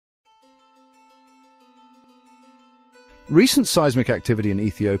Recent seismic activity in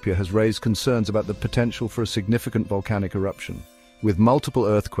Ethiopia has raised concerns about the potential for a significant volcanic eruption. With multiple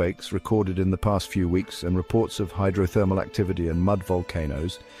earthquakes recorded in the past few weeks and reports of hydrothermal activity and mud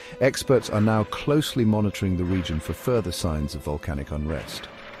volcanoes, experts are now closely monitoring the region for further signs of volcanic unrest.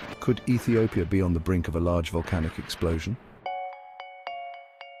 Could Ethiopia be on the brink of a large volcanic explosion?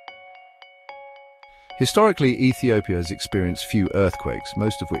 Historically, Ethiopia has experienced few earthquakes,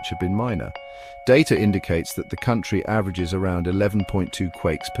 most of which have been minor. Data indicates that the country averages around 11.2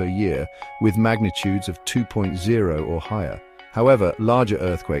 quakes per year, with magnitudes of 2.0 or higher. However, larger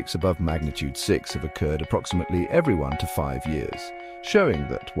earthquakes above magnitude 6 have occurred approximately every 1 to 5 years, showing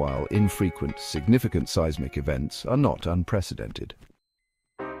that while infrequent, significant seismic events are not unprecedented.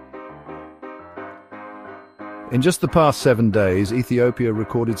 In just the past 7 days, Ethiopia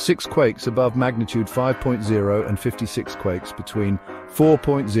recorded 6 quakes above magnitude 5.0 and 56 quakes between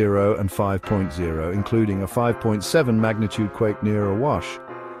 4.0 and 5.0, including a 5.7 magnitude quake near Awash.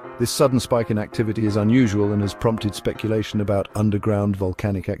 This sudden spike in activity is unusual and has prompted speculation about underground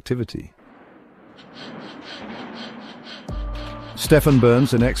volcanic activity. Stefan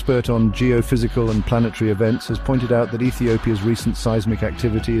Burns, an expert on geophysical and planetary events, has pointed out that Ethiopia's recent seismic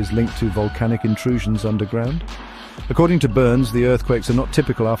activity is linked to volcanic intrusions underground. According to Burns, the earthquakes are not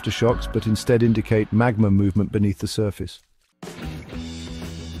typical aftershocks, but instead indicate magma movement beneath the surface.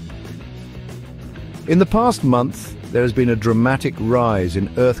 In the past month, there has been a dramatic rise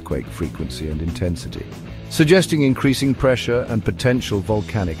in earthquake frequency and intensity, suggesting increasing pressure and potential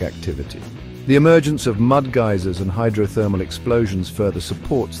volcanic activity. The emergence of mud geysers and hydrothermal explosions further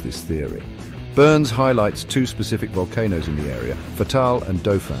supports this theory. Burns highlights 2 specific volcanoes in the area, Fatal and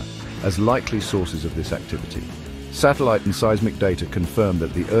Dauphin, as likely sources of this activity. Satellite and seismic data confirm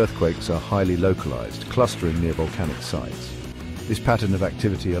that the earthquakes are highly localized, clustering near volcanic sites. This pattern of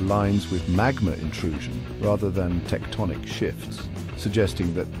activity aligns with magma intrusion rather than tectonic shifts,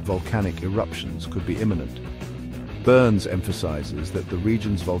 suggesting that volcanic eruptions could be imminent. Burns emphasizes that the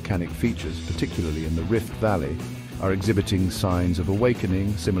region's volcanic features, particularly in the Rift Valley, are exhibiting signs of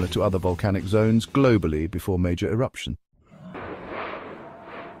awakening similar to other volcanic zones globally before major eruption.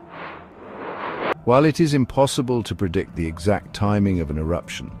 While it is impossible to predict the exact timing of an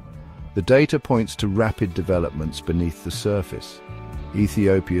eruption, the data points to rapid developments beneath the surface.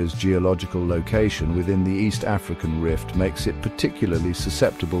 Ethiopia's geological location within the East African Rift makes it particularly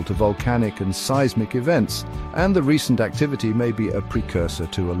susceptible to volcanic and seismic events, and the recent activity may be a precursor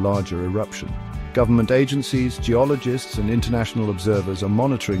to a larger eruption. Government agencies, geologists, and international observers are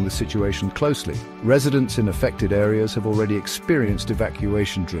monitoring the situation closely. Residents in affected areas have already experienced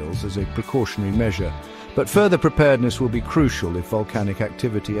evacuation drills as a precautionary measure, but further preparedness will be crucial if volcanic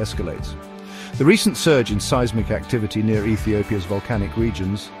activity escalates. The recent surge in seismic activity near Ethiopia's volcanic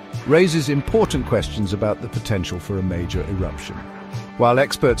regions raises important questions about the potential for a major eruption. While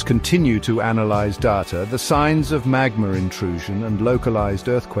experts continue to analyze data, the signs of magma intrusion and localized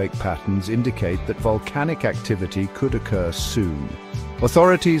earthquake patterns indicate that volcanic activity could occur soon.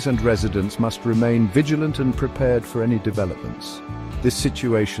 Authorities and residents must remain vigilant and prepared for any developments. This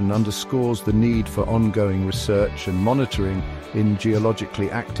situation underscores the need for ongoing research and monitoring in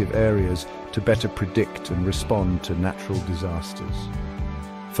geologically active areas to better predict and respond to natural disasters.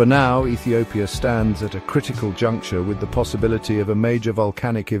 For now, Ethiopia stands at a critical juncture with the possibility of a major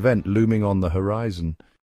volcanic event looming on the horizon.